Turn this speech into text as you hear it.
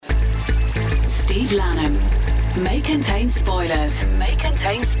Steve Lanham. May contain spoilers. May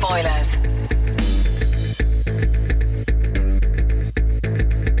contain spoilers.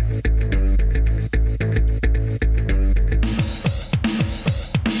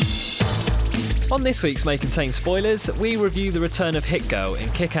 On this week's May Contain Spoilers, we review the return of Hit Girl in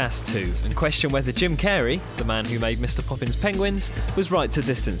Kick-Ass 2 and question whether Jim Carrey, the man who made Mr. Poppins' Penguins, was right to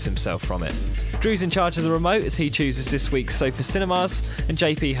distance himself from it. Drew's in charge of the remote as he chooses this week's Sofa Cinemas, and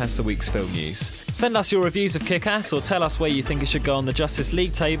JP has the week's film news. Send us your reviews of Kick-Ass or tell us where you think it should go on the Justice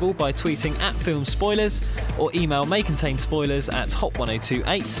League table by tweeting @FilmSpoilers or email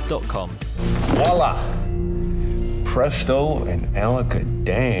maycontainspoilers@hot1028.com. Voila! Presto and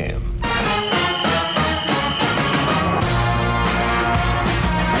alakadam.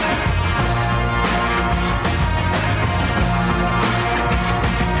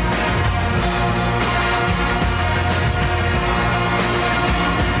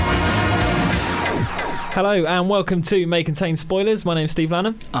 Hello and welcome to May Contain Spoilers. My name's Steve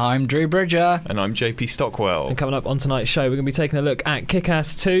Lanham. I'm Drew Bridger. And I'm JP Stockwell. And coming up on tonight's show, we're going to be taking a look at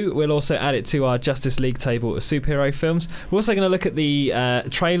Kick-Ass 2. We'll also add it to our Justice League table of superhero films. We're also going to look at the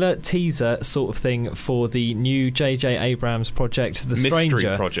trailer, teaser sort of thing for the new J.J. Abrams project, The Stranger.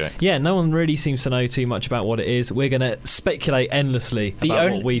 Mystery project. Yeah, no one really seems to know too much about what it is. We're going to speculate endlessly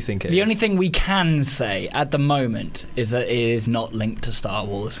about what we think it is. The only thing we can say at the moment is that it is not linked to Star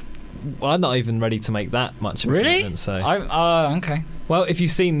Wars. Well, I'm not even ready to make that much of a commitment, so. Okay. Well, if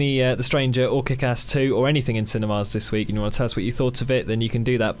you've seen the Stranger or Kick-Ass 2 or anything in cinemas this week and you want to tell us what you thought of it, then you can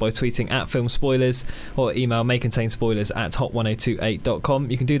do that by tweeting @FilmSpoilers or email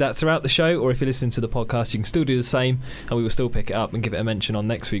maycontainspoilers@hot1028.com. You can do that throughout the show, or if you're listening to the podcast, you can still do the same, and we will still pick it up and give it a mention on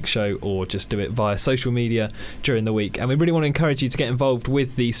next week's show, or just do it via social media during the week. And we really want to encourage you to get involved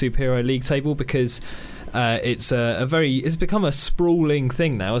with the Superhero League table, because it's become a sprawling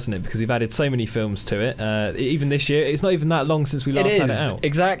thing now, isn't it? Because we've added so many films to it. Even this year, it's not even that long since we last had it out.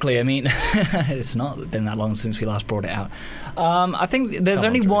 Exactly. I mean, it's not been that long since we last brought it out. I think there's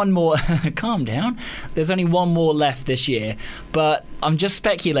only one more. Calm down. There's only one more left this year, but I'm just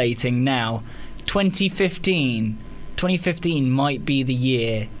speculating now. 2015 might be the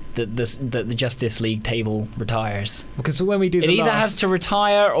year that the Justice League table retires. Because when we do, it either has to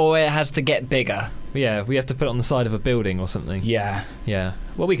retire or it has to get bigger. Yeah, we have to put it on the side of a building or something. Yeah.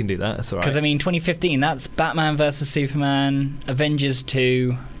 Well, we can do that. That's all right. Because, I mean, 2015, that's Batman vs. Superman, Avengers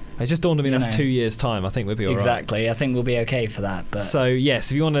 2. It just dawned on me that's 2 years' time. I think we'll be all right. Exactly. I think we'll be okay for that. But so, yes,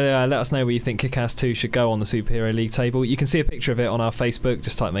 if you want to let us know where you think Kick-Ass 2 should go on the Superhero League table, you can see a picture of it on our Facebook.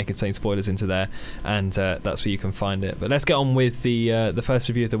 Just type May Contain Spoilers into there, and that's where you can find it. But let's get on with the first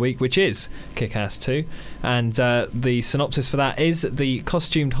review of the week, which is Kick-Ass 2. And the synopsis for that is: the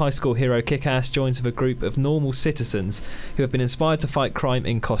costumed high school hero Kick-Ass joins with a group of normal citizens who have been inspired to fight crime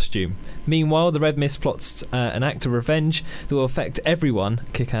in costume. Meanwhile, the Red Mist plots an act of revenge that will affect everyone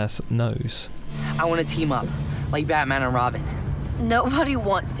Kick-Ass knows. I want to team up, like Batman and Robin. Nobody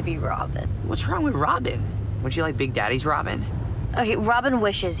wants to be Robin. What's wrong with Robin? Would you like Big Daddy's Robin? Okay, Robin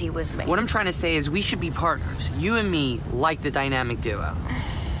wishes he was me. What I'm trying to say is we should be partners. You and me like the dynamic duo.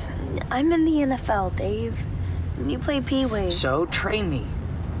 I'm in the NFL, Dave. You play Pee-wee. So train me.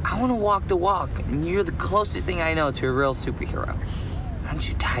 I want to walk the walk, and you're the closest thing I know to a real superhero. Aren't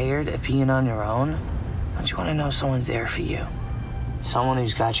you tired of being on your own? Don't you want to know someone's there for you? Someone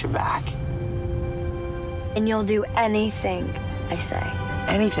who's got your back. And you'll do anything I say.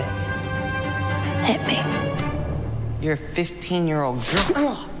 Anything. Hit me. You're a 15-year-old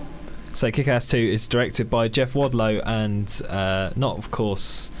girl. So Kick-Ass 2 is directed by Jeff Wadlow and not, of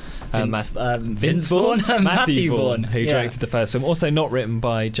course, Vince Vaughn? Matthew Vaughn, who directed the first film. Also not written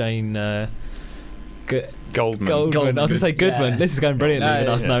by Jane Goldman. I was going to say Goodman. Yeah. This is going brilliantly with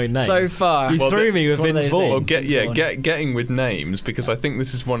us knowing names. So far. You threw me with Vince Vaughn. Well, getting with names, because I think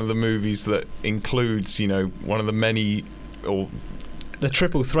this is one of the movies that includes, one of the many, or the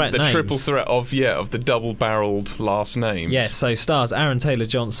triple threat names. The triple threat of the double-barreled last names. Yes, so stars Aaron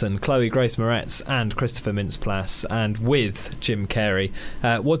Taylor-Johnson, Chloe Grace Moretz, and Christopher Mintz-Plasse, and with Jim Carrey.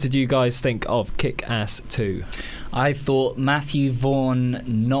 What did you guys think of Kick-Ass 2? I thought Matthew Vaughn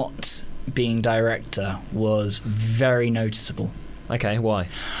not being director was very noticeable. Okay, why?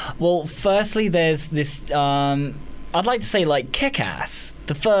 Well, firstly, there's this I'd like to say, like, Kick-Ass,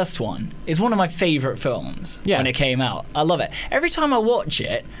 the first one, is one of my favourite films when it came out. I love it. Every time I watch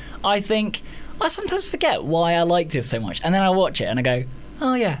it, I think, I sometimes forget why I liked it so much. And then I watch it and I go,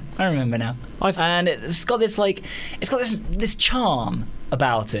 oh yeah, I remember now. And it's got this, like, this charm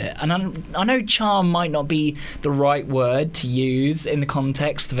about it. And I know charm might not be the right word to use in the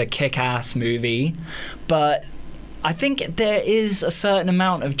context of a Kick-Ass movie, but I think there is a certain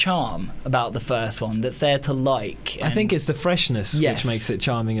amount of charm about the first one that's there to like. I think it's the freshness which makes it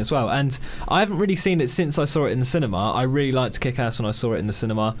charming as well. And I haven't really seen it since I saw it in the cinema. I really liked Kick-Ass when I saw it in the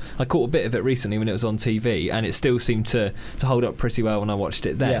cinema. I caught a bit of it recently when it was on TV, and it still seemed to hold up pretty well when I watched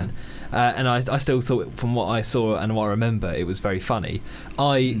it then. And I still thought, from what I saw and what I remember, it was very funny.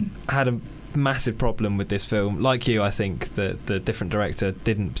 I had a massive problem with this film. Like you, I think that the different director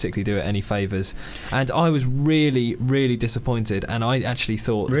didn't particularly do it any favours, and I was really, really disappointed, and I actually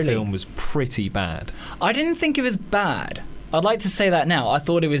thought the film was pretty bad. I didn't think it was bad. I'd like to say that now. I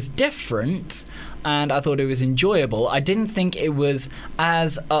thought it was different, and I thought it was enjoyable. I didn't think it was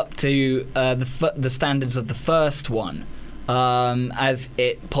as up to the standards of the first one as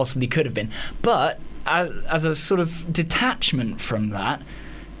it possibly could have been. But as a sort of detachment from that,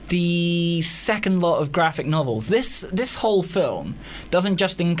 the second lot of graphic novels, this whole film doesn't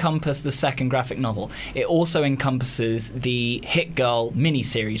just encompass the second graphic novel. It also encompasses the Hit Girl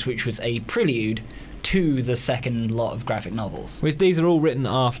miniseries, which was a prelude to the second lot of graphic novels. These are all written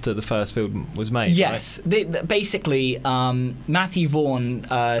after the first film was made, yes. Right? Basically, Matthew Vaughn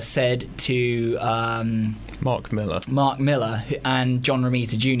said to Mark Miller and John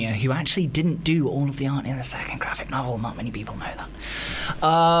Romita Jr., who actually didn't do all of the art in the second graphic novel. Not many people know that.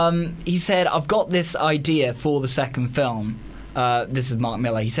 He said, I've got this idea for the second film. This is Mark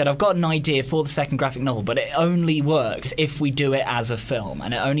Miller. He said, I've got an idea for the second graphic novel, but it only works if we do it as a film,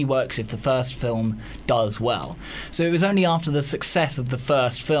 and it only works if the first film does well. So it was only after the success of the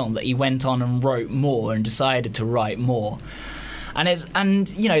first film that he went on and wrote more and decided to write more. And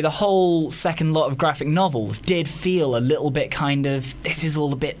you know, the whole second lot of graphic novels did feel a little bit kind of, this is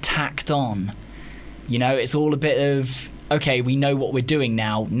all a bit tacked on. You know, it's all a bit of, okay, we know what we're doing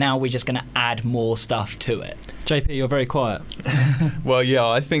now. Now we're just going to add more stuff to it. JP, you're very quiet. Well, yeah,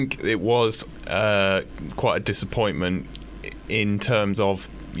 I think it was quite a disappointment in terms of,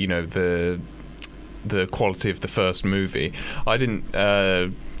 you know, the quality of the first movie. I didn't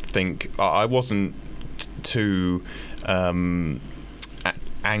think, I wasn't too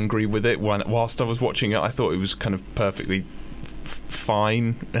angry with it whilst I was watching it. I thought it was kind of perfectly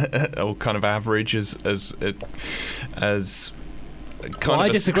fine or kind of average as I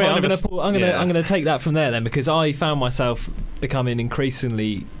disagree. I'm going to take that from there then, because I found myself becoming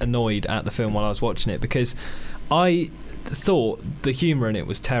increasingly annoyed at the film while I was watching it, because I thought the humour in it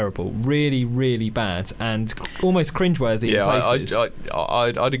was terrible, really, really bad, and almost cringeworthy in places.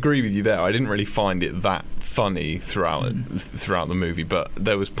 I'd agree with you there. I didn't really find it that funny throughout the movie, but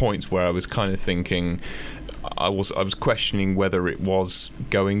there was points where I was kind of thinking, I was questioning whether it was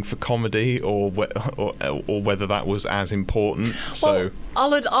going for comedy or whether that was as important. So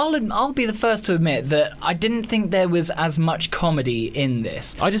I'll be the first to admit that I didn't think there was as much comedy in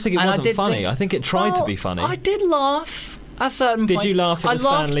this. I just think it wasn't funny. I think it tried to be funny. I did laugh at certain points. Did you laugh at the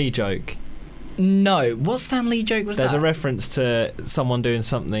Stan Lee joke? No. What Stan Lee joke was that? There's a reference to someone doing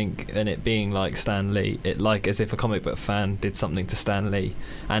something and it being like Stan Lee. It like as if a comic book fan did something to Stan Lee.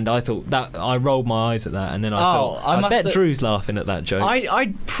 And I thought that, I rolled my eyes at that, and then I bet Drew's laughing at that joke.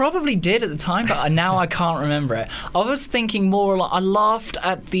 I probably did at the time, but now I can't remember it. I was thinking more like, I laughed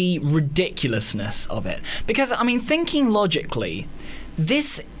at the ridiculousness of it. Because, I mean, thinking logically,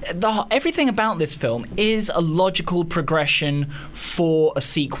 everything about this film is a logical progression for a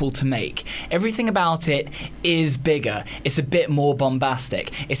sequel to make. Everything about it is bigger. It's a bit more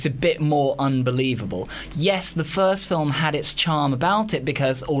bombastic. It's a bit more unbelievable. Yes, the first film had its charm about it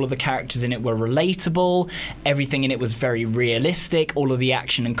because all of the characters in it were relatable. Everything in it was very realistic. All of the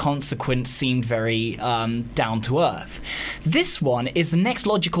action and consequence seemed very down to earth. This one is the next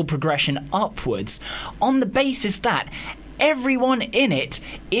logical progression upwards on the basis that everyone in it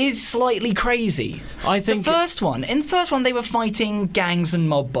is slightly crazy. I think in the first one they were fighting gangs and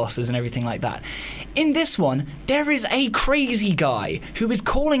mob bosses and everything like that. In this one, there is a crazy guy who is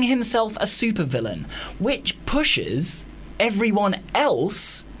calling himself a supervillain, which pushes everyone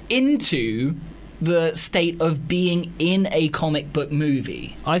else into the state of being in a comic book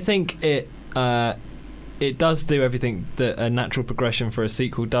movie. I think it does do everything that a natural progression for a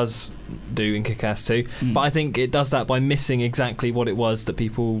sequel does do in Kick-Ass 2, but I think it does that by missing exactly what it was that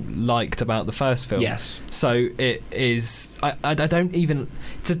people liked about the first film. Yes. So it is... I don't even...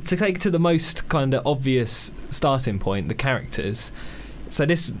 To take to the most kind of obvious starting point, the characters... So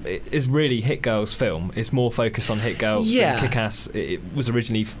this is really Hit Girl's film. It's more focused on Hit Girl than Kick-Ass. It was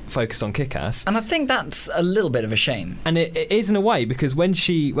originally focused on Kick-Ass. And I think that's a little bit of a shame. And it is in a way, because when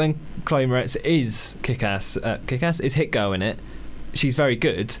Chloe Moretz is Kick-Ass, is Hit Girl in it, she's very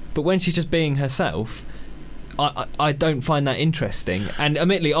good. But when she's just being herself, I don't find that interesting. And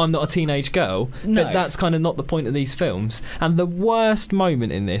admittedly, I'm not a teenage girl, but that's kind of not the point of these films. And the worst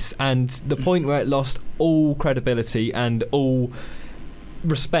moment in this, and the point where it lost all credibility and all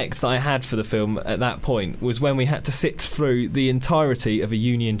respect that I had for the film at that point, was when we had to sit through the entirety of a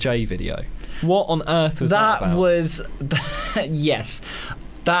Union J video. What on earth was that about? That was... yes.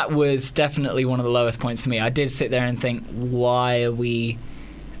 That was definitely one of the lowest points for me. I did sit there and think, why are we...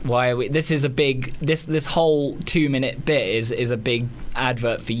 This is a big... This whole 2-minute bit is a big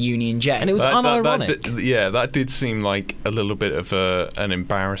advert for Union J. And it was unironic. That did seem like a little bit of an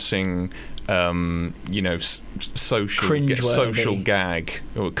embarrassing... social gag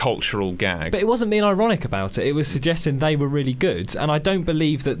or cultural gag. But it wasn't being ironic about it. It was suggesting they were really good. And I don't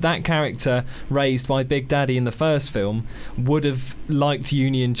believe that character raised by Big Daddy in the first film would have liked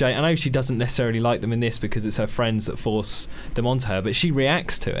Union J. I know she doesn't necessarily like them in this because it's her friends that force them onto her, but she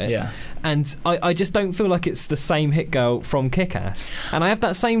reacts to it. Yeah. And I just don't feel like it's the same hit girl from Kick-Ass. And I have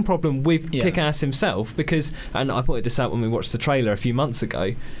that same problem with Kick-Ass himself because, and I pointed this out when we watched the trailer a few months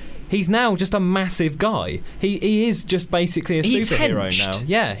ago, he's now just a massive guy. He is just basically a superhero now.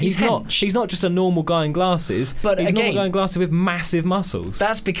 Yeah, he's not just a normal guy in glasses. But he's again, a normal guy in glasses with massive muscles.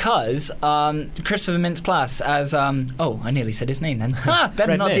 That's because Christopher Mintz-Plasse as I nearly said his name then.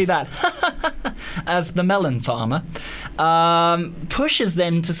 Better not do that. As the melon farmer, pushes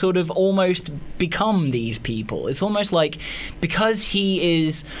them to sort of almost become these people. It's almost like because he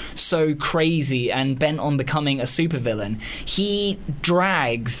is so crazy and bent on becoming a supervillain, he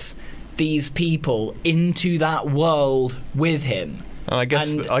drags these people into that world with him. And I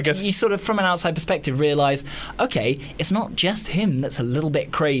guess you sort of, from an outside perspective, realise, okay, it's not just him that's a little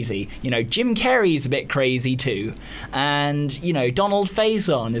bit crazy. Jim Carrey's a bit crazy too, and Donald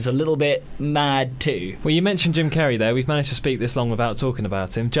Faison is a little bit mad too. Well, you mentioned Jim Carrey there. We've managed to speak this long without talking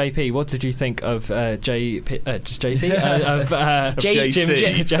about him. JP, what did you think of JP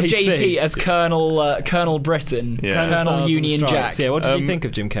as Colonel Britain, Colonel Union Jack? Yeah, what did you think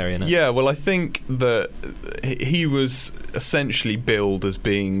of Jim Carrey in it? Yeah, well, I think that he was essentially billed as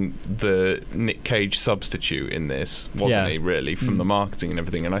being the Nick Cage substitute in this, wasn't he, really, from the marketing and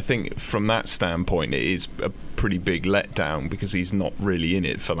everything. And I think from that standpoint it is a pretty big letdown because he's not really in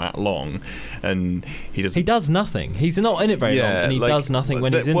it for that long, and he does nothing. He's not in it very long, and he does nothing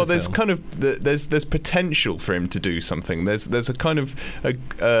when he's in the film. There's kind of there's potential for him to do something. There's a kind of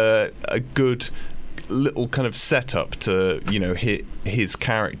a good little kind of setup to hit his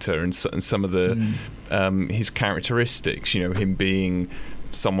character and some of the his characteristics, him being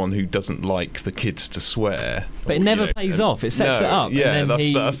someone who doesn't like the kids to swear, but it never pays off. It sets it up. Yeah, and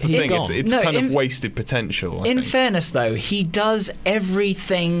then that's the thing. It's kind of wasted potential. In fairness, though, he does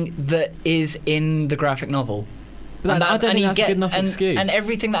everything that is in the graphic novel. But I don't think that's a good enough excuse. And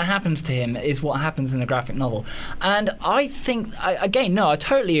everything that happens to him is what happens in the graphic novel. And I think, I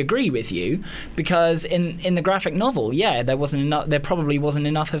totally agree with you, because in the graphic novel, there probably wasn't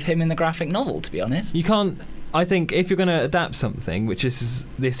enough of him in the graphic novel, to be honest. You can't... I think if you're going to adapt something, which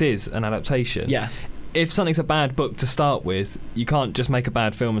this is an adaptation... Yeah. If something's a bad book to start with, you can't just make a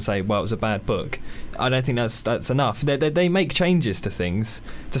bad film and say, well, it was a bad book. I don't think that's enough. They make changes to things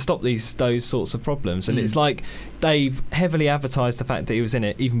to stop those sorts of problems. And it's like they've heavily advertised the fact that he was in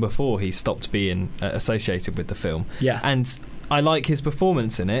it even before he stopped being associated with the film. Yeah. And I like his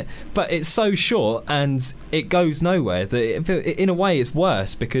performance in it, but it's so short and it goes nowhere that in a way it's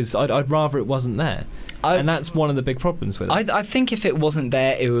worse because I'd rather it wasn't there. And that's one of the big problems with it. I think if it wasn't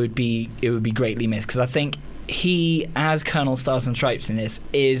there, it would be greatly missed, because I think he, as Colonel Stars and Stripes in this,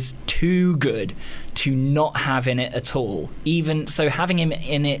 is too good to not have in it at all. Even so, having him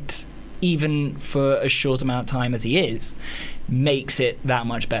in it, even for a short amount of time as he is, makes it that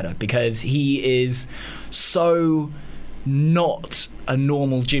much better, because he is so not a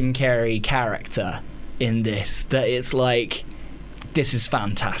normal Jim Carrey character in this that it's like, this is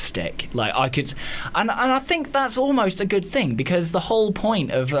fantastic. Like, I could, and I think that's almost a good thing, because the whole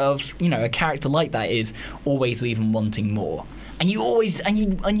point of a character like that is always leave him wanting more, and you always and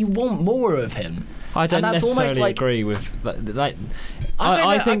you want more of him. I don't necessarily agree with that.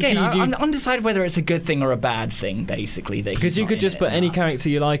 I think I'm undecided whether it's a good thing or a bad thing, basically. Because you could just put any character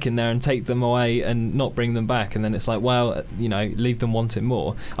you like in there and take them away and not bring them back, and then it's like, well, leave them wanting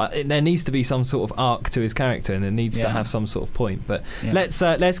more. There needs to be some sort of arc to his character, and it needs to have some sort of point. But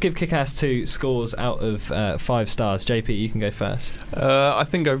let's give Kick-Ass 2 scores out of 5 stars. JP, you can go first. I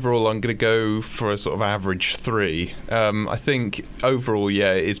think overall I'm going to go for a sort of average 3. I think overall, it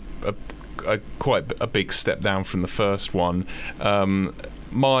is quite a big step down from the first one.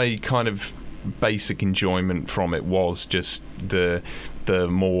 My kind of basic enjoyment from it was just the the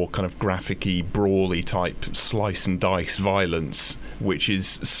more kind of graphic-y, brawly type slice and dice violence, which is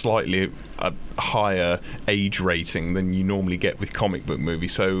slightly a higher age rating than you normally get with comic book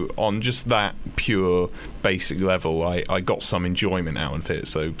movies. So on just that pure basic level, I got some enjoyment out of it.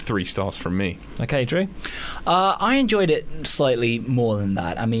 So 3 stars from me. Okay, Drew? I enjoyed it slightly more than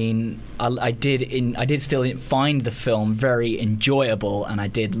that. I mean, I did still find the film very enjoyable, and I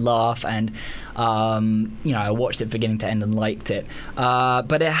did laugh, and I watched it beginning to end and liked it.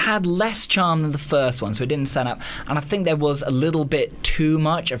 But it had less charm than the first one, so it didn't stand up. And I think there was a little bit too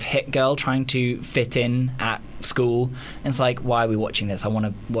much of Hit Girl trying to fit in at school. And it's like, why are we watching this? I want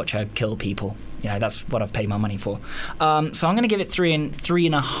to watch her kill people. That's what I've paid my money for. So I'm going to give it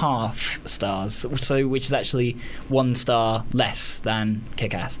 3.5 stars, which is actually 1 star less than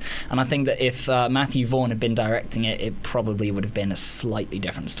Kick-Ass. And I think that if Matthew Vaughn had been directing it, it probably would have been a slightly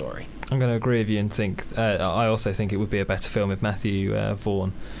different story. I'm going to agree with you and think I also think it would be a better film if Matthew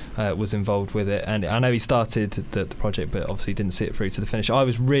Vaughn was involved with it. And I know he started the project, but obviously didn't see it through to the finish. I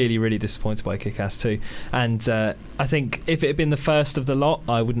was really, really disappointed by Kick-Ass 2. And I think if it had been the first of the lot,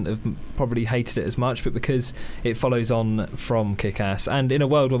 I wouldn't have probably hated it as much. But because it follows on from Kick-Ass, and in a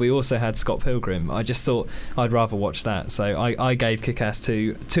world where we also had Scott Pilgrim, I just thought I'd rather watch that. So I gave Kick-Ass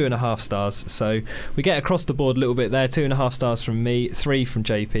 2 2.5 stars. So we get across the board a little bit there. 2.5 stars from me, 3 from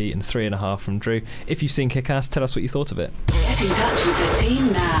JP, and 3.5 from Drew. If you've seen Kick-Ass, tell us what you thought of it. Get in touch with the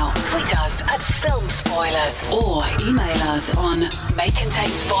team now. Tweet us at Film Spoilers or email us on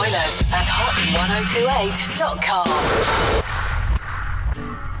maycontaintspoilers@hot1028.com.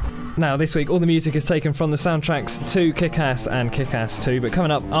 Now, this week, all the music is taken from the soundtracks to Kick-Ass and Kick-Ass 2, but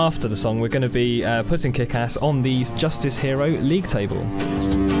coming up after the song, we're going to be putting Kick-Ass on the Justice Hero League table.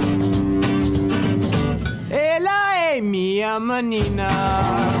 Ella è mia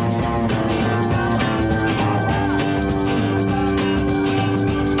manina.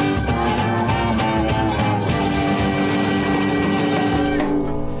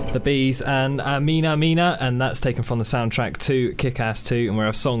 The Bees and Mina Mina, and that's taken from the soundtrack to Kick-Ass 2, and we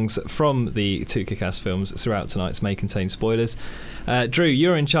have songs from the 2 Kick-Ass films throughout tonight's May Contain Spoilers. Drew,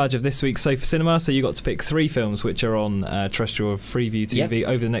 you're in charge of this week's Sofa Cinema, so you got to pick 3 films which are on terrestrial Freeview TV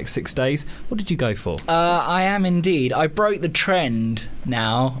over the next 6 days. What did you go for? I am indeed. I broke the trend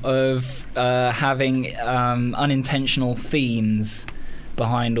now of having unintentional themes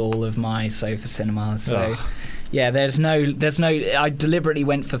behind all of my Sofa Cinemas, so... Yeah, there's no. I deliberately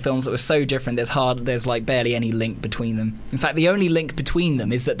went for films that were so different. There's like barely any link between them. In fact, the only link between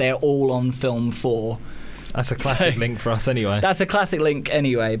them is that they're all on Film 4. That's a classic link for us, anyway. That's a classic link,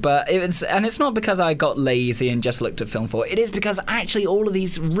 anyway. But it's not because I got lazy and just looked at Film 4. It is because actually all of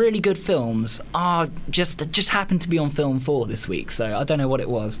these really good films are just happened to be on Film 4 this week. So I don't know what it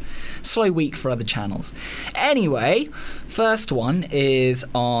was. Slow week for other channels. Anyway, first one is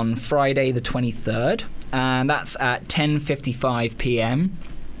on Friday the 23rd. And that's at 10:55 p.m.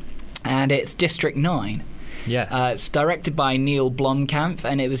 and it's District 9. Yes. It's directed by Neil Blomkamp,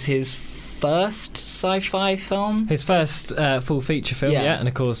 and it was his first sci-fi film. His first full feature film, yeah. And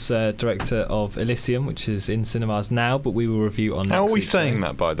of course, director of Elysium, which is in cinemas now, but we will review on next How are we week's saying show.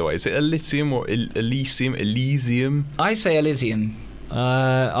 that, by the way? Is it Elysium or Elysium? I say Elysium.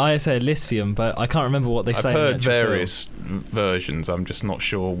 I say Elysium, but I can't remember what they say. I've in the heard actual various versions. I'm just not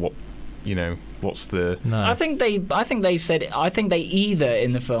sure what... what's the... No. I think they either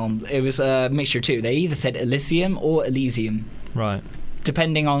in the film, it was a mixture too. They either said Elysium or Elysium. Right.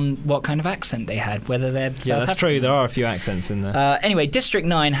 Depending on what kind of accent they had, whether they're South that's African. true. There are a few accents in there. Anyway, District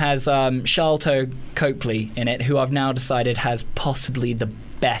 9 has Sharlto Copley in it, who I've now decided has possibly the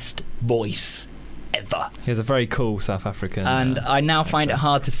best voice ever. He has a very cool South African and I now find accent. it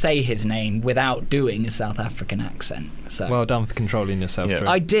hard to say his name without doing a South African accent. So well done for controlling yourself, Drew.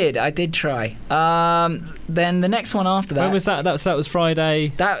 I did try. Then the next one after that... When was that? That was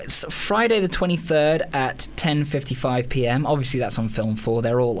Friday? That's Friday the 23rd at 10:55 p.m. Obviously that's on Film 4.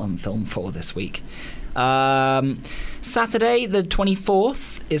 They're all on Film 4 this week. Saturday the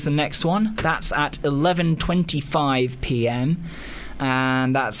 24th is the next one. That's at 11:25 p.m.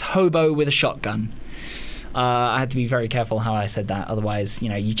 and that's Hobo with a Shotgun. I had to be very careful how I said that, otherwise,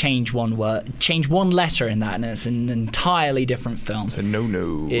 you change one letter in that, and it's an entirely different film. It's a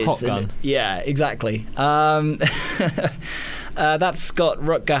no-no. Hot gun. Yeah, exactly. That's got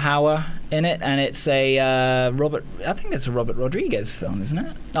Rutger Hauer in it, and it's a I think it's a Robert Rodriguez film, isn't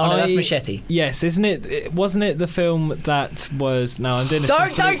it? Oh no, that's Machete. Yes, isn't it? Wasn't it the film that was? No, I'm doing this.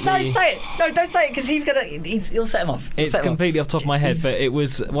 Don't say it. No, don't say it because he'll set him off. It's completely off the top of my head, but it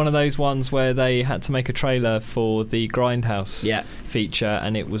was one of those ones where they had to make a trailer for the Grindhouse feature,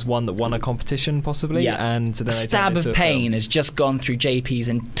 and it was one that won a competition possibly. Yeah. And then a stab of pain has just gone through JP's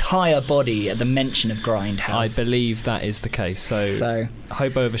entire body at the mention of Grindhouse. I believe that is the case. So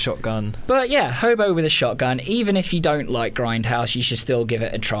Hobo with a Shotgun. But yeah, Hobo with a Shotgun. Even if you don't like Grindhouse, you should still give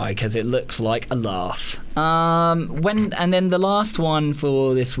it a try because it looks like a laugh. And then the last one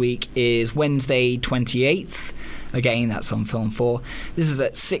for this week is Wednesday 28th. Again, that's on Film 4. This is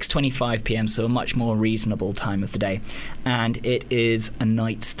at 6:25 p.m, so a much more reasonable time of the day. And it is A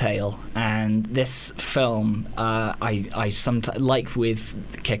Knight's Tale. And this film, I sometimes, like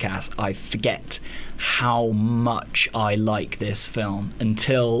with Kick-Ass, I forget how much I like this film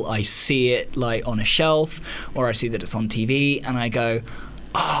until I see it like on a shelf or I see that it's on TV and I go,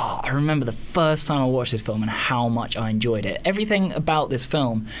 I remember the first time I watched this film and how much I enjoyed it. Everything about this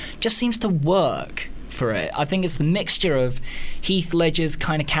film just seems to work for it. I think it's the mixture of Heath Ledger's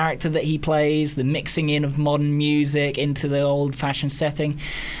kind of character that he plays, the mixing in of modern music into the old-fashioned setting,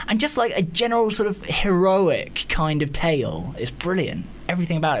 and just like a general sort of heroic kind of tale. It's brilliant.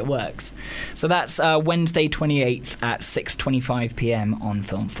 Everything about it works. So that's Wednesday 28th at 6:25 p.m. on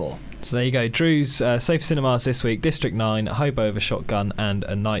Film 4. So there you go. Drew's Safe Cinemas this week, District 9, Hobo with a Shotgun and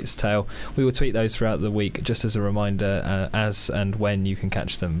A Knight's Tale. We will tweet those throughout the week just as a reminder as and when you can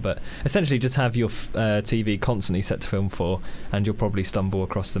catch them. But essentially just have your TV constantly set to Film 4 and you'll probably stumble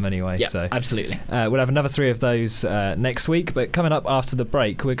across them anyway. Yeah, so, absolutely. We'll have another 3 of those next week. But coming up after the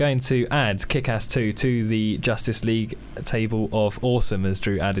break, we're going to add Kick-Ass 2 to the Justice League table of awesome, as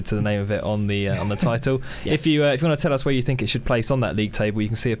Drew added to the name of it on the title. Yes. If you want to tell us where you think it should place on that league table, you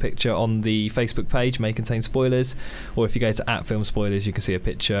can see a picture on the Facebook page, May Contain Spoilers, or if you go to @FilmSpoilers, you can see a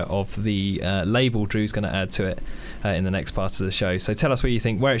picture of the label Drew's going to add to it in the next part of the show. So tell us where you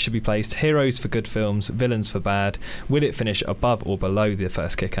think where it should be placed. Heroes for good films, villains for bad. Will it finish above or below the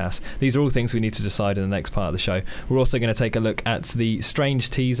first Kick-Ass? These are all things we need to decide in the next part of the show. We're also going to take a look at the strange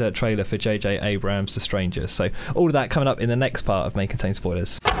teaser trailer for J.J. Abrams' The Strangers. So all of that coming up in the next part of May Contain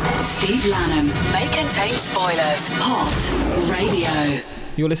Spoilers. Steve Lanham, May Contain Spoilers, Hot Radio.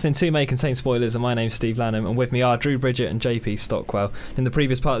 You're listening to May Contain Spoilers, and my name's Steve Lanham, and with me are Drew Bridget and JP Stockwell. In the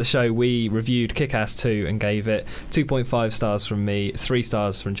previous part of the show, we reviewed Kick-Ass 2 and gave it 2.5 stars from me, 3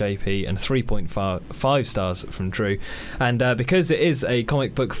 stars from JP, and 3.5 stars from Drew. And because it is a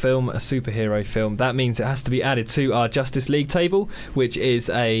comic book film, a superhero film, that means it has to be added to our Justice League table, which is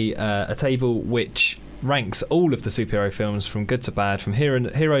a table which ranks all of the superhero films from good to bad, from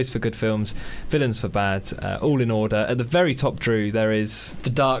heroes for good films, villains for bad, all in order. At the very top, Drew, there is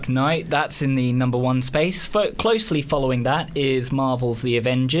The Dark Knight. That's in the number 1 space. Closely following that is Marvel's The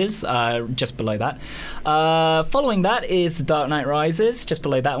Avengers, just below that. Following that is The Dark Knight Rises. Just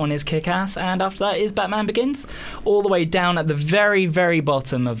below that one is Kick-Ass, and after that is Batman Begins. All the way down at the very, very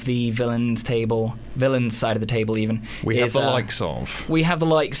bottom of the villains side of the table even. We have the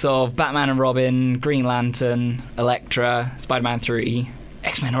likes of Batman and Robin, Green Lantern, Elektra, Spider-Man 3,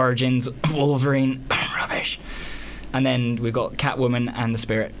 X-Men Origins, Wolverine, rubbish. And then we've got Catwoman and the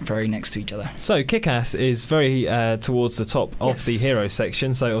Spirit very next to each other. So Kick-Ass is very towards the top of the hero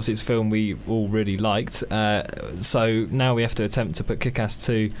section, so obviously it's a film we all really liked. So now we have to attempt to put Kick-Ass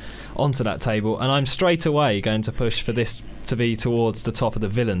 2 onto that table, and I'm straight away going to push for this to be towards the top of the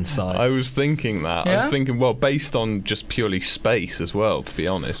villain side. I was thinking that. Yeah? I was thinking, well, based on just purely space as well, to be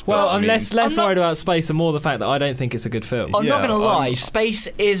honest. Well, I'm less worried about space and more the fact that I don't think it's a good film. I'm not going to lie, space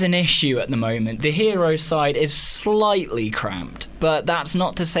is an issue at the moment. The hero side is slightly cramped, but that's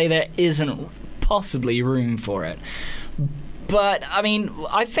not to say there isn't possibly room for it. But, I mean,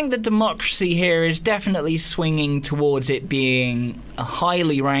 I think the democracy here is definitely swinging towards it being a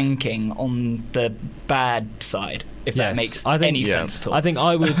highly ranking on the bad side, if that makes any sense at all. I think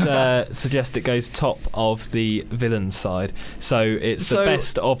I would suggest it goes top of the villain side. So it's the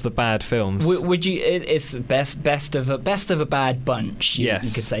best of the bad films. Would you? It's best of a bad bunch. You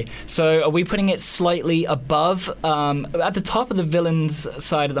could say. So are we putting it slightly above? At the top of the villains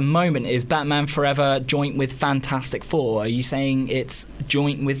side at the moment is Batman Forever joint with Fantastic Four. Are you saying it's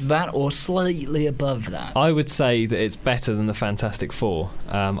joint with that or slightly above that? I would say that it's better than the Fantastic Four.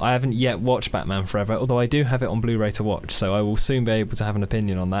 I haven't yet watched Batman Forever, although I do have it on Blu-ray way to watch, so I will soon be able to have an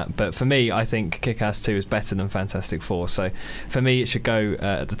opinion on that. But for me, I think Kick-Ass 2 is better than Fantastic Four, so for me it should go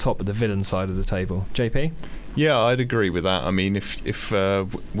at the top of the villain side of the table. JP? Yeah, I'd agree with that. I mean, if we're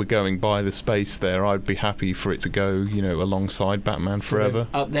going by the space there, I'd be happy for it to go, alongside Batman Forever.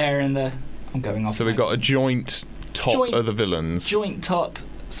 Up there in the... I'm going off. So we've got a joint top of the villains. Joint top,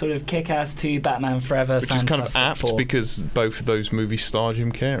 sort of Kick-Ass 2, Batman Forever, which is kind of apt 4. because both of those movies star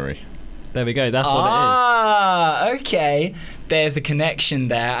Jim Carrey. There we go. That's what it is. Ah, okay. There's a connection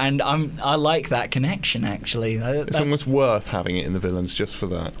there, and I like that connection, actually. It's almost worth having it in the villains just for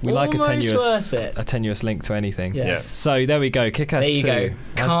that. We like worth a tenuous link to anything. Yes. So there we go. Kick-Ass 2. There you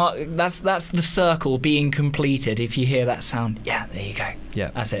go. That's the circle being completed. If you hear that sound, yeah, there you go.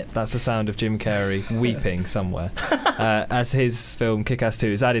 Yeah, that's it. That's the sound of Jim Carrey weeping somewhere as his film Kick-Ass 2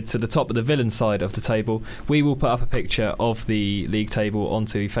 is added to the top of the villain side of the table. We will put up a picture of the league table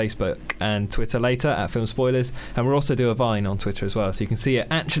onto Facebook and Twitter later at Film Spoilers, and we'll also do a Vine on Twitter as well, so you can see it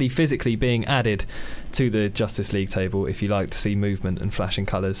actually physically being added to the Justice League table if you like to see movement and flashing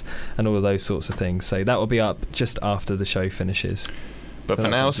colours and all of those sorts of things. So that will be up just after the show finishes. But for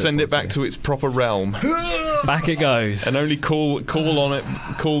now, send it back to its proper realm. Back it goes. And only call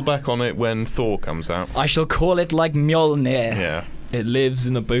back on it when Thor comes out. I shall call it like Mjolnir. Yeah. It lives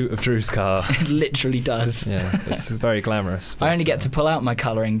in the boot of Drew's car. It literally does. Yeah, it's very glamorous. I only get to pull out my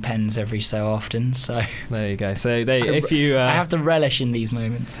colouring pens every so often, so... There you go. So if you... I have to relish in these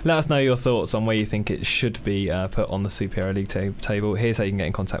moments. Let us know your thoughts on where you think it should be put on the Superhero League table. Here's how you can get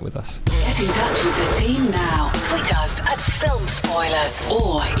in contact with us. Get in touch with the team now. Tweet us at Film Spoilers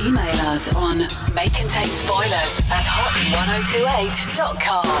or email us on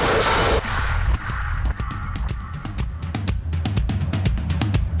makeandtakespoilers@hot1028.com.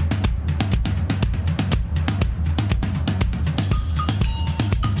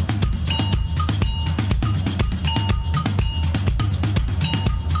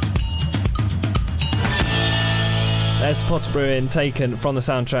 There's Potter Brewing, taken from the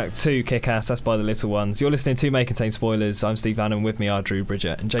soundtrack to Kick-Ass. That's by the Little Ones. You're listening to May Contain Spoilers. I'm Steve Bannon. With me are Drew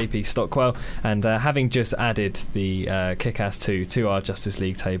Bridget and JP Stockwell. And having just added the Kick-Ass 2 to our Justice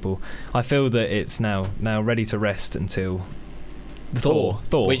League table, I feel that it's now ready to rest until Thor,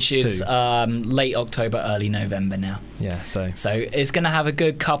 which is late October, early November now. Yeah, so it's going to have a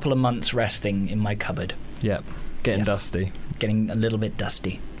good couple of months resting in my cupboard. Yep, getting dusty. Getting a little bit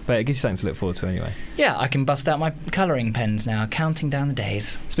dusty. But it gives you something to look forward to anyway. Yeah, I can bust out my colouring pens now, counting down the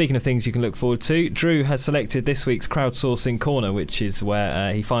days. Speaking of things you can look forward to, Drew has selected this week's Crowdsourcing Corner, which is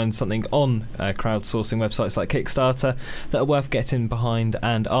where he finds something on crowdsourcing websites like Kickstarter that are worth getting behind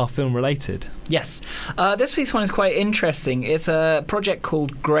and are film related. Yes. This week's one is quite interesting. It's a project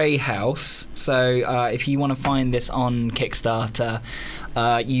called Grey House. So if you want to find this on Kickstarter,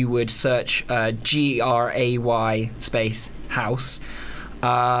 you would search GRAY space house.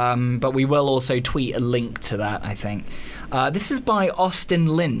 But we will also tweet a link to that, I think. This is by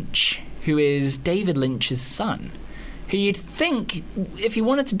Austin Lynch, who is David Lynch's son, who you'd think, if he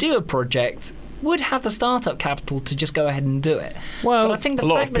wanted to do a project, would have the startup capital to just go ahead and do it. Well, but I think a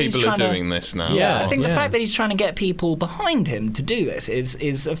lot of people are doing this now. Yeah, I think the fact that he's trying to get people behind him to do this is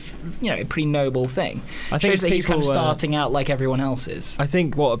a a pretty noble thing. I think shows that he's kind of starting out like everyone else is. I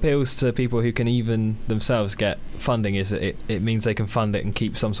think what appeals to people who can even themselves get funding is that it means they can fund it and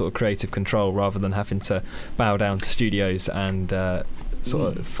keep some sort of creative control rather than having to bow down to studios and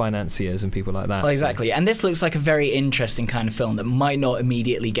sort of financiers and people like that. Well, exactly. So. And this looks like a very interesting kind of film that might not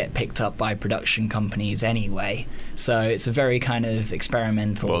immediately get picked up by production companies anyway. So it's a very kind of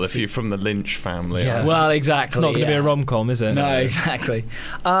experimental... Well, if you're from the Lynch family... Yeah. Well, exactly. It's not going to be a rom-com, is it? No, exactly.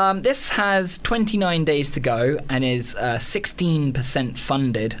 This has 29 days to go and is 16%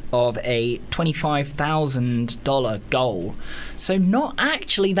 funded of a $25,000 goal. So not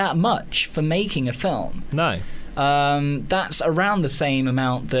actually that much for making a film. No. That's around the same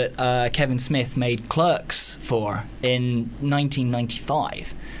amount that Kevin Smith made Clerks for in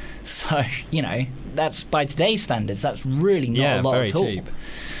 1995. So, that's by today's standards, that's really not a lot at all. Cheap.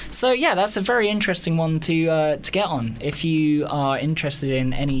 So yeah, that's a very interesting one to get on if you are interested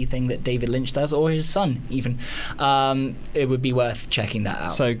in anything that David Lynch does, or his son even. It would be worth checking that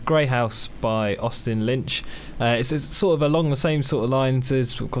out. So Grey House by Austin Lynch. It's sort of along the same sort of lines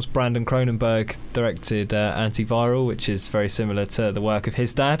as, of course, Brandon Cronenberg directed Antiviral, which is very similar to the work of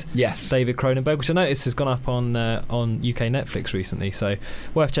his dad, David Cronenberg, which I noticed has gone up on UK Netflix recently. So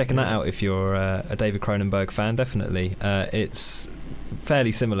worth checking that out if you're a David Cronenberg fan. Definitely, it's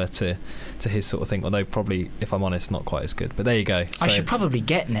fairly similar to his sort of thing, although probably, if I'm honest, not quite as good. But there you go. I should probably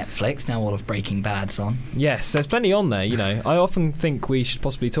get Netflix now all of Breaking Bad's on. Yes, there's plenty on there, you know. I often think we should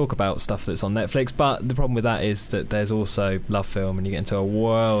possibly talk about stuff that's on Netflix, but the problem with that is that there's also Love Film, and you get into a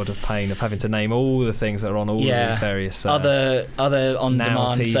world of pain of having to name all the things that are on all of these various other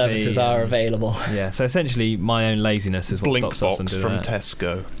on-demand services are available. Yeah, so essentially my own laziness is what Blink stops us from box doing from that.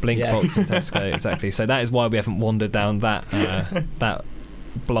 Tesco. Blinkbox from Tesco, exactly. So that is why we haven't wandered down that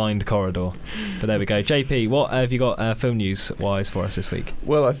blind corridor. But there we go. JP, what have you got film news wise for us this week?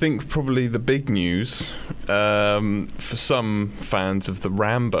 Well, I think probably the big news for some fans of the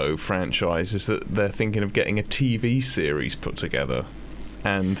Rambo franchise is that they're thinking of getting a TV series put together,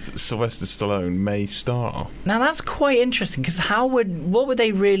 and Sylvester Stallone may star. Now that's quite interesting, because what would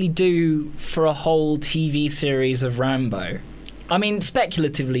they really do for a whole TV series of Rambo? I mean,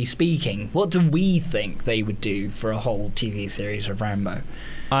 speculatively speaking, what do we think they would do for a whole TV series of Rambo?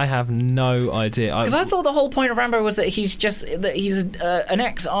 I have no idea. Because I thought the whole point of Rambo was that he's an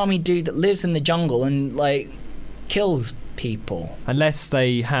ex-army dude that lives in the jungle and kills people. Unless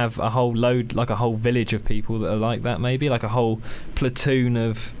they have a whole load, like a whole village of people that are like that, maybe like a whole platoon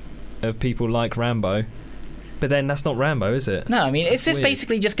of people like Rambo. But then that's not Rambo, is it? No, I mean, it's just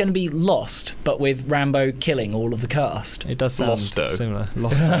basically just going to be Lost, but with Rambo killing all of the cast. It does sound Losto. similar.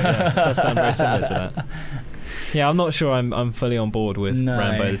 Losto, yeah. It does sound very similar to that. Yeah, I'm not sure I'm fully on board with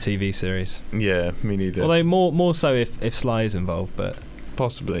Rambo the TV series. Yeah, me neither. Although more so if Sly is involved, but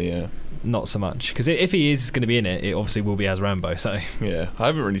possibly, yeah. Not so much, because if he is going to be in it, it obviously will be as Rambo. So yeah, I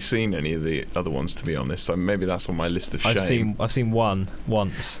haven't really seen any of the other ones, to be honest. So maybe that's on my list of shame. I've seen one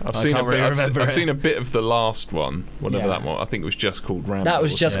once. I've seen a bit of the last one, whatever that one. I think it was just called Rambo. That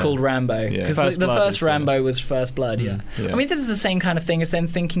was just called Rambo, because the first Rambo was First Blood. Yeah. I mean, this is the same kind of thing as them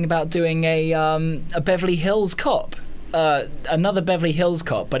thinking about doing a Beverly Hills Cop. Another Beverly Hills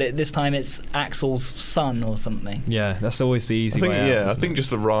Cop, but this time it's Axel's son or something. Yeah, that's always the easy way out. Yeah, I think just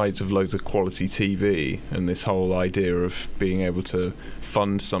the rise of loads of quality TV and this whole idea of being able to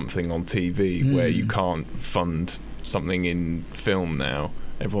fund something on TV where you can't fund something in film now.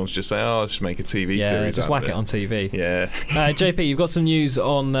 Everyone's just saying, "Oh, just make a TV series." Just whack it on TV. Yeah. JP, you've got some news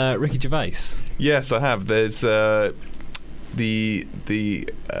on Ricky Gervais. Yes, I have. There's the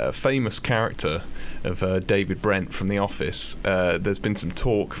famous character of David Brent from The Office. There's been some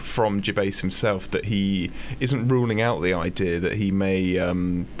talk from Gervais himself that he isn't ruling out the idea that he may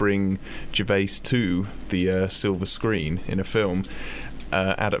bring Gervais to the silver screen in a film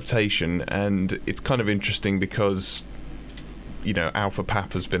adaptation. And it's kind of interesting because, you know, Alpha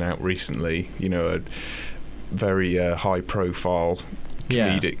Papa's been out recently, you know, a very high-profile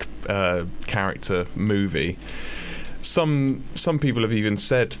comedic character movie. Some people have even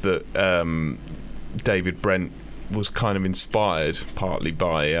said that David Brent was kind of inspired partly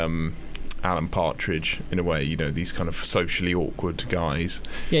by Alan Partridge in a way, you know, these kind of socially awkward guys.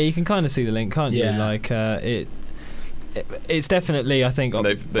 Yeah, you can kind of see the link, can't you? Like it's definitely, I think,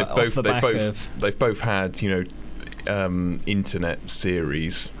 they've both had, you know, internet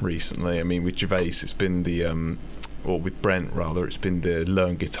series recently. I mean, with Gervais, it's been the or with Brent rather, it's been the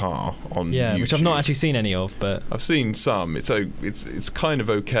Learn Guitar on YouTube. Which I've not actually seen any of, but I've seen some. It's kind of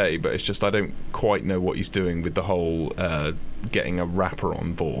okay, but it's just I don't quite know what he's doing with the whole getting a rapper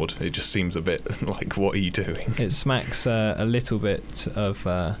on board. It just seems a bit like, what are you doing? It smacks a little bit of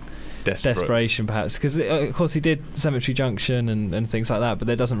desperation, perhaps, because of course he did Cemetery Junction and things like that, but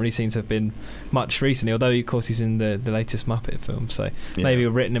there doesn't really seem to have been much recently, although of course he's in the latest Muppet film, so maybe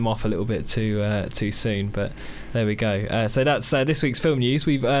we've written him off a little bit too soon, but there we go. So that's this week's film news.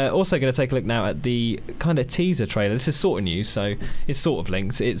 We've also going to take a look now at the kind of teaser trailer. This is sort of news, so it's sort of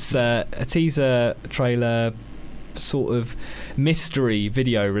linked. It's a teaser trailer, sort of mystery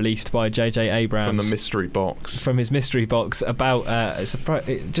video released by J.J. Abrams from his mystery box about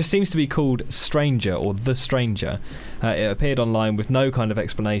it just seems to be called Stranger or The Stranger. It appeared online with no kind of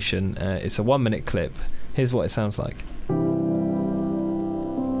explanation. It's a 1-minute clip. Here's what it sounds like.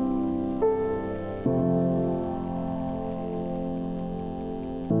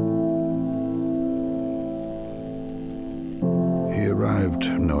 He arrived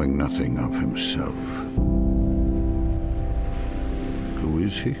knowing nothing of himself. Who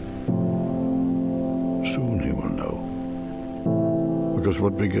is he? Soon he will know. Because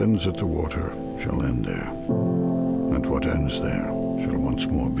what begins at the water shall end there, and what ends there shall once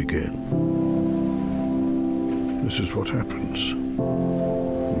more begin. This is what happens.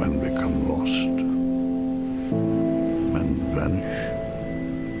 Men become lost. Men vanish.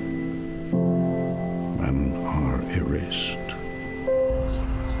 Men are erased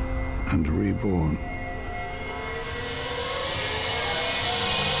and reborn.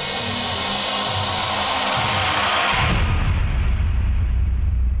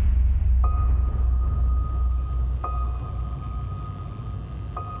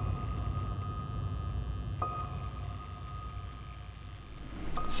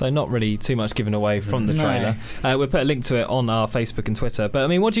 so not really too much given away from the trailer. We'll put a link to it on our Facebook and Twitter. But I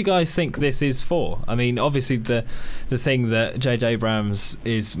mean, what do you guys think this is for? I mean, obviously the thing that J.J. Abrams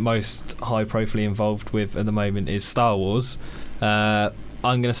is most high-profile involved with at the moment is Star Wars. I'm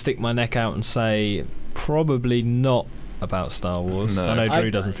going to stick my neck out and say probably not about Star Wars. No. I know Drew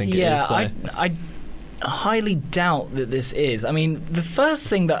doesn't think it is. So. I highly doubt that this is. I mean, the first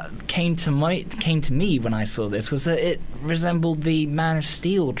thing that came to me when I saw this was that it resembled the Man of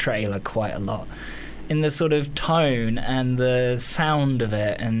Steel trailer quite a lot in the sort of tone and the sound of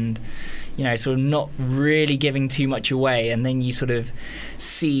it, and sort of not really giving too much away, and then you sort of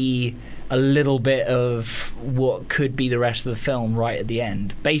see a little bit of what could be the rest of the film right at the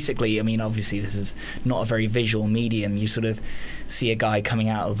end. Basically, I mean, obviously this is not a very visual medium. You sort of see a guy coming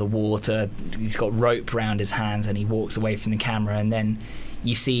out of the water, he's got rope around his hands and he walks away from the camera, and then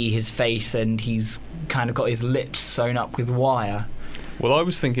you see his face and he's kind of got his lips sewn up with wire. Well, I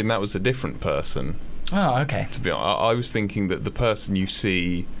was thinking that was a different person. Oh, okay. To be honest, I was thinking that the person you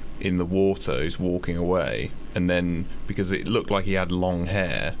see in the water is walking away, and then because it looked like he had long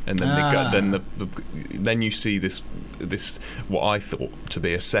hair, and then then you see this what I thought to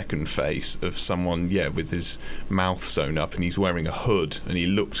be a second face of someone with his mouth sewn up, and he's wearing a hood, and he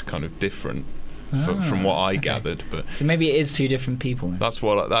looked kind of different from what I gathered. But so maybe it is two different people then.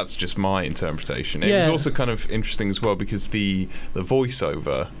 That's just my interpretation. It was also kind of interesting as well because the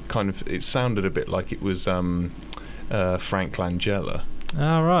voiceover kind of, it sounded a bit like it was Frank Langella.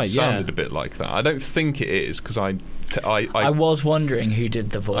 Oh, right, sounded a bit like that. I don't think it is, because I was wondering who did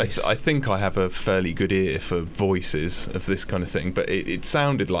the voice. I think I have a fairly good ear for voices of this kind of thing, but it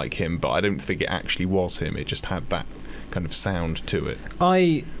sounded like him, but I don't think it actually was him. It just had that kind of sound to it.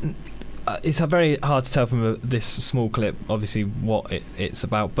 It's very hard to tell from this small clip, obviously, what it's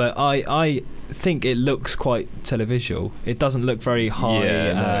about, but I think it looks quite televisual. It doesn't look very high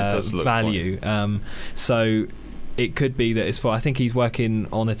it does look value. So it could be that it's for. I think he's working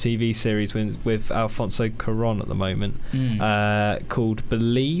on a TV series with Alfonso Cuarón at the moment, called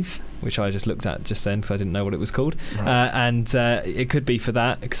Believe, which I just looked at just then because I didn't know what it was called. Right. And it could be for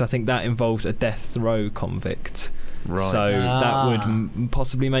that, because I think that involves a death row convict. Right. So that would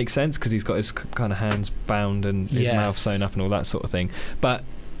possibly make sense, because he's got his kind of hands bound and his mouth sewn up and all that sort of thing. But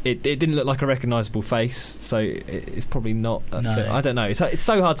it didn't look like a recognisable face, so it's probably not a fit. I don't know. It's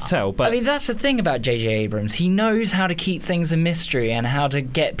so hard to tell. But I mean, that's the thing about J.J. Abrams. He knows how to keep things a mystery and how to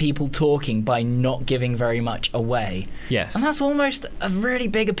get people talking by not giving very much away. Yes. And that's almost a really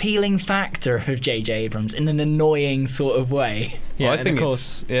big appealing factor of J.J. Abrams in an annoying sort of way. Yeah, well, I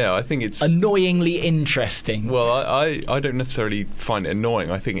think it's annoyingly interesting. Well, I don't necessarily find it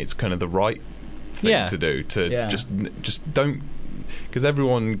annoying. I think it's kind of the right thing to do, to just don't. Because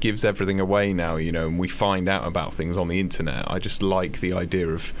everyone gives everything away now, and we find out about things on the internet. I just like the idea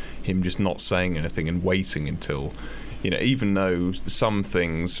of him just not saying anything and waiting until, even though some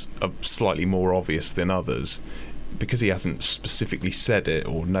things are slightly more obvious than others, because he hasn't specifically said it,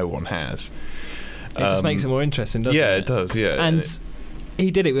 or no one has. It just makes it more interesting, doesn't it? Yeah, it does, yeah. And he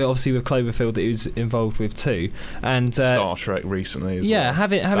did it obviously with Cloverfield, that he was involved with too, and Star Trek recently as well. Yeah,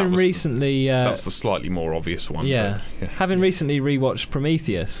 having recently that's the slightly more obvious one. Yeah, having recently rewatched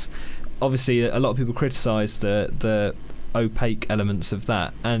Prometheus, obviously a lot of people criticised the opaque elements of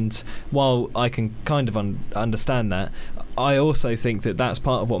that, and while I can kind of understand that, I also think that that's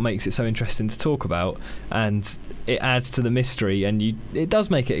part of what makes it so interesting to talk about, and it adds to the mystery, and it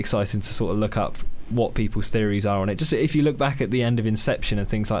does make it exciting to sort of look up what people's theories are on it. Just if you look back at the end of Inception and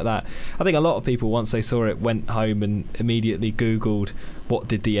things like that, I think a lot of people, once they saw it, went home and immediately Googled what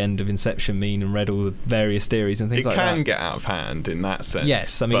did the end of Inception mean and read all the various theories and things like that. It can get out of hand in that sense.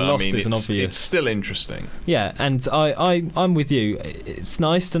 Yes, I mean, Lost is an obvious. It's still interesting. Yeah, and I'm with you. It's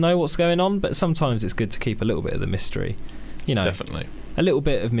nice to know what's going on, but sometimes it's good to keep a little bit of the mystery. Definitely. A little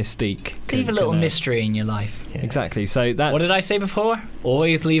bit of mystique. Leave a little mystery in your life. Yeah. Exactly. So that's. What did I say before?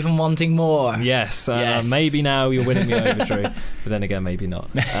 Always leave them wanting more. Yes. Maybe now you're winning me over, Drew. But then again, maybe not.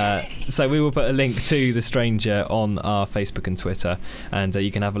 So we will put a link to The Stranger on our Facebook and Twitter, and you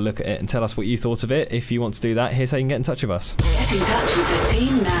can have a look at it and tell us what you thought of it. If you want to do that, here's how you can get in touch with us. Get in touch with the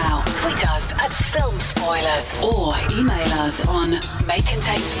team now. Tweet us at Film Spoilers or email us on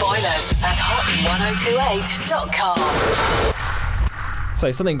maycontainspoilers@hot1028.com. So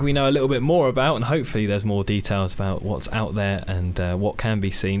something we know a little bit more about, and hopefully there's more details about what's out there and what can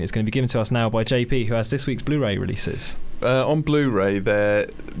be seen. It's going to be given to us now by JP, who has this week's Blu-ray releases. On Blu-ray,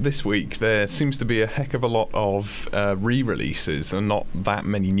 this week there seems to be a heck of a lot of re-releases and not that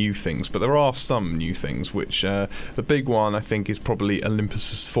many new things, but there are some new things, which the big one I think is probably Olympus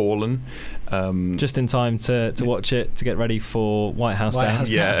Has Fallen. Just in time to watch it, to get ready for White House Down.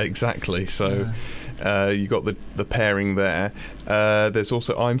 Yeah, exactly. So you got the pairing there. There's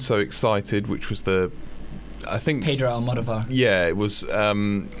also I'm So Excited, which was I think Pedro Almodovar. Yeah, it was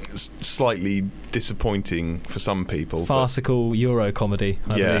slightly disappointing for some people. Farcical Euro comedy,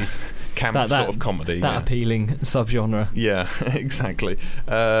 I believe. Camp sort of comedy. That appealing subgenre. Yeah, exactly.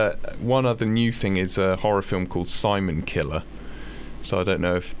 One other new thing is a horror film called Simon Killer. So I don't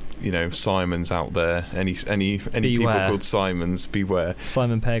know if Simon's out there. Any people called Simons, beware.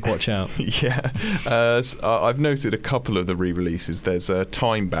 Simon Pegg, watch out. Yeah. I've noted a couple of the re-releases. There's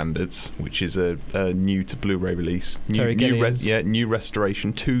Time Bandits, which is a new to Blu-ray release. New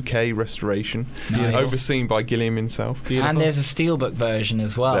restoration, 2K restoration, overseen by Gilliam himself. Beautiful. And there's a steelbook version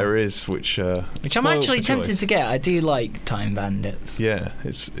as well. There is, which I'm actually tempted to get. I do like Time Bandits. Yeah,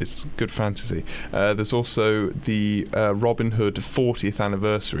 it's good fantasy. There's also the Robin Hood 40th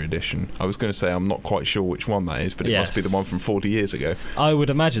anniversary edition. I was going to say I'm not quite sure which one that is, but it must be the one from 40 years ago. I would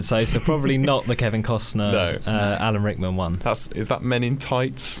imagine so. So probably not the Kevin Costner, Alan Rickman one. Is that Men in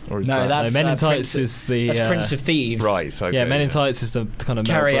Tights, or is that's Men in Tights is the that's Prince of Thieves. Right. Okay, yeah, Men in Tights is the kind of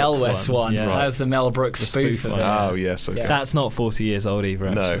Cary Mel Brooks Elwes one. Yeah. That was the Mel Brooks spoof of it. Oh yes. Okay. Yeah. That's not 40 years old either.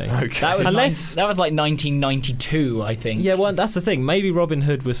 Actually. No. Okay. That was like 1992, I think. Yeah. Well, that's the thing. Maybe Robin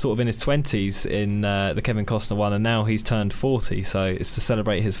Hood was sort of in his 20s in the Kevin Costner one, and now he's turned 40. So it's to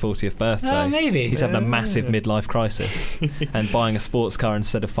celebrate his 40th birthday. Oh, maybe. He's having a massive midlife crisis and buying a sports car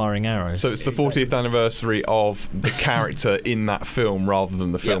instead of firing arrows. So it's the 40th anniversary of the character in that film rather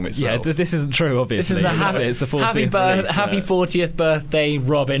than the film itself. Yeah, this isn't true, obviously. This is it's a 40th happy 40th birthday,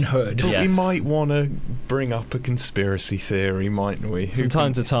 Robin Hood. But we might want to bring up a conspiracy theory, mightn't we? From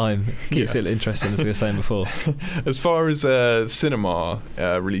time to time. Keeps it interesting, as we were saying before. As far as cinema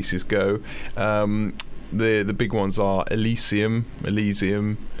releases go, the big ones are Elysium.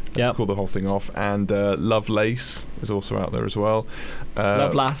 Let's call the whole thing off. And Lovelace is also out there as well.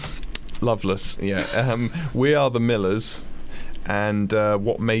 Loveless, yeah. We Are the Millers and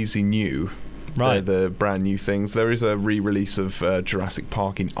What Maisie Knew. Right. They're the brand new things. There is a re-release of Jurassic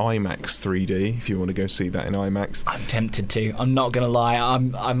Park in IMAX 3D, if you want to go see that in IMAX. I'm tempted to. I'm not going to lie.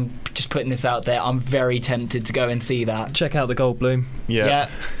 I'm just putting this out there. I'm very tempted to go and see that. Check out the Goldblum. Yeah.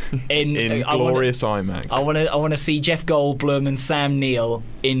 In glorious IMAX. I want to see Jeff Goldblum and Sam Neill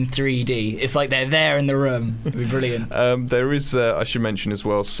in 3D. It's like they're there in the room. It'd be brilliant. There is, I should mention as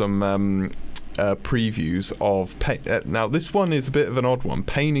well, some previews of now this one is a bit of an odd one.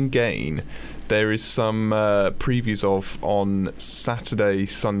 Pain and Gain. There is some previews of on Saturday,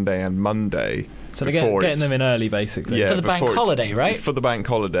 Sunday and Monday. So they're getting them in early, basically. Yeah, for the bank holiday, right? For the bank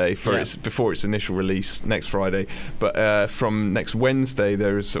holiday, before its initial release next Friday. But from next Wednesday,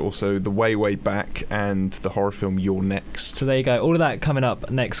 there is also The Way, Way Back and the horror film You're Next. So there you go. All of that coming up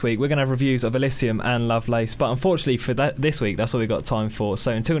next week. We're going to have reviews of Elysium and Lovelace. But unfortunately for this week, that's all we've got time for.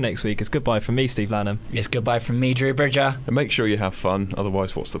 So until next week, it's goodbye from me, Steve Lanham. It's goodbye from me, Drew Bridger. And make sure you have fun.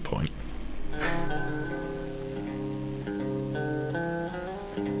 Otherwise, what's the point?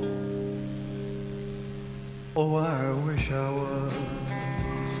 Oh, I wish I was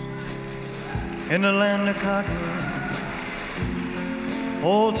in the land of cotton.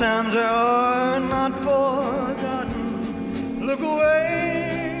 Old times are not forgotten. Look away.